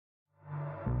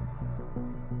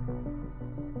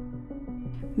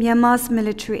Myanmar's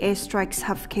military airstrikes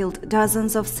have killed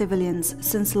dozens of civilians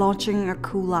since launching a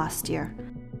coup last year.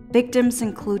 Victims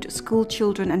include school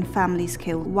children and families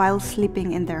killed while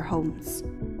sleeping in their homes.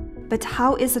 But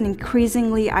how is an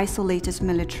increasingly isolated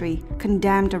military,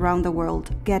 condemned around the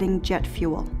world, getting jet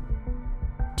fuel?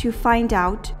 To find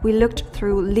out, we looked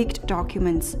through leaked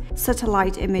documents,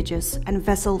 satellite images, and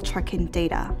vessel tracking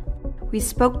data. We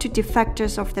spoke to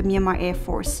defectors of the Myanmar Air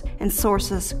Force and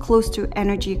sources close to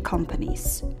energy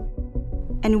companies.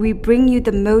 And we bring you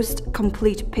the most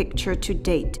complete picture to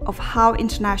date of how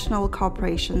international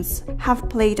corporations have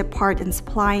played a part in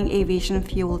supplying aviation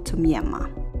fuel to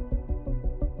Myanmar.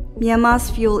 Myanmar's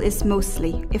fuel is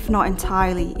mostly, if not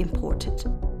entirely, imported.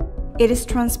 It is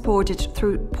transported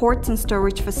through ports and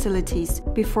storage facilities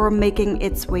before making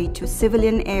its way to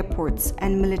civilian airports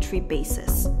and military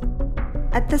bases.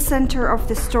 At the center of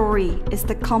the story is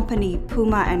the company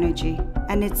Puma Energy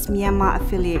and its Myanmar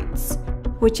affiliates,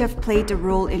 which have played a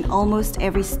role in almost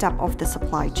every step of the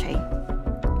supply chain.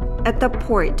 At the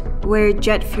port where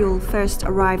jet fuel first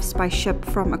arrives by ship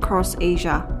from across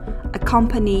Asia, a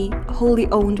company wholly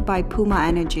owned by Puma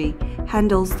Energy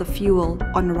handles the fuel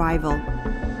on arrival.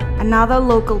 Another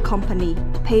local company,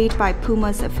 paid by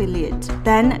Puma's affiliate,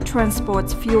 then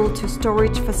transports fuel to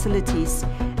storage facilities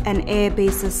and air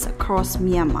bases across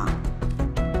Myanmar.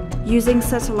 Using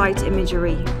satellite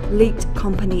imagery, leaked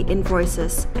company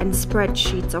invoices, and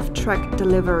spreadsheets of tracked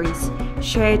deliveries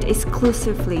shared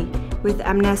exclusively with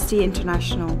Amnesty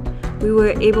International, we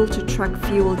were able to track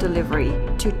fuel delivery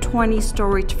to 20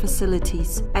 storage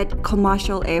facilities at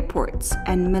commercial airports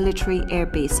and military air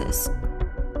bases.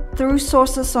 Through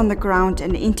sources on the ground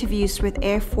and interviews with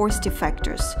Air Force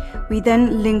defectors, we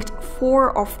then linked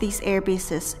 4 of these air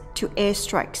bases to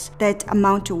airstrikes that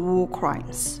amount to war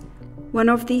crimes. One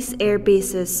of these air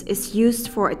bases is used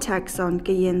for attacks on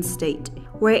Cayenne State,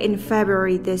 where in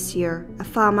February this year, a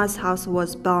farmer's house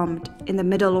was bombed in the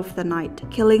middle of the night,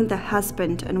 killing the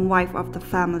husband and wife of the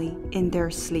family in their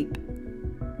sleep.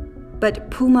 But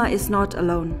Puma is not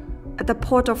alone. At the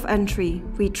port of entry,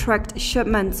 we tracked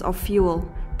shipments of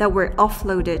fuel that were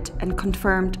offloaded and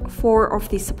confirmed 4 of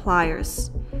the suppliers.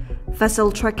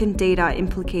 Vessel tracking data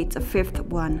implicates a 5th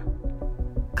one.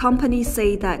 Companies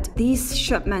say that these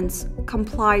shipments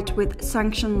complied with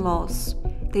sanction laws.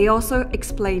 They also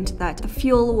explained that the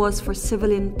fuel was for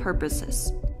civilian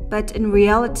purposes. But in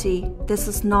reality, this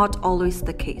is not always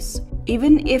the case.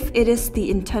 Even if it is the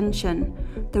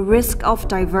intention, the risk of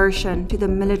diversion to the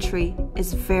military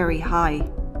is very high.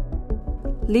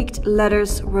 Leaked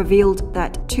letters revealed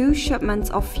that 2 shipments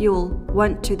of fuel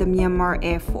went to the Myanmar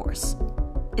Air Force.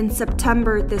 In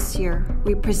September this year,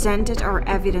 we presented our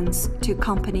evidence to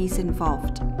companies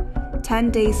involved.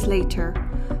 10 days later,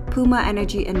 Puma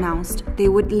Energy announced they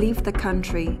would leave the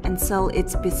country and sell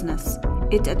its business.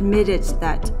 It admitted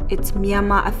that its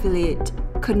Myanmar affiliate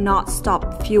could not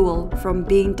stop fuel from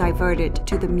being diverted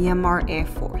to the Myanmar Air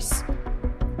Force.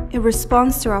 In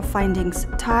response to our findings,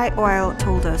 Thai Oil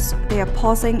told us they are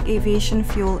pausing aviation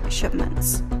fuel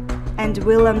shipments. And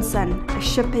Williamson, a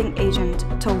shipping agent,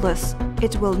 told us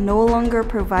it will no longer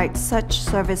provide such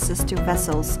services to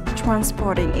vessels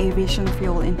transporting aviation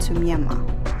fuel into Myanmar.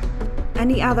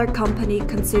 Any other company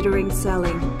considering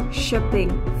selling, shipping,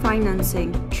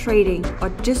 financing, trading, or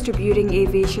distributing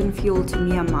aviation fuel to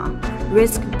Myanmar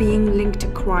risk being linked to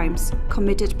crimes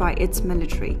committed by its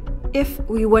military. If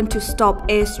we want to stop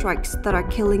airstrikes that are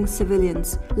killing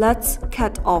civilians, let's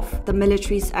cut off the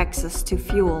military's access to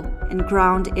fuel and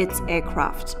ground its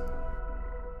aircraft.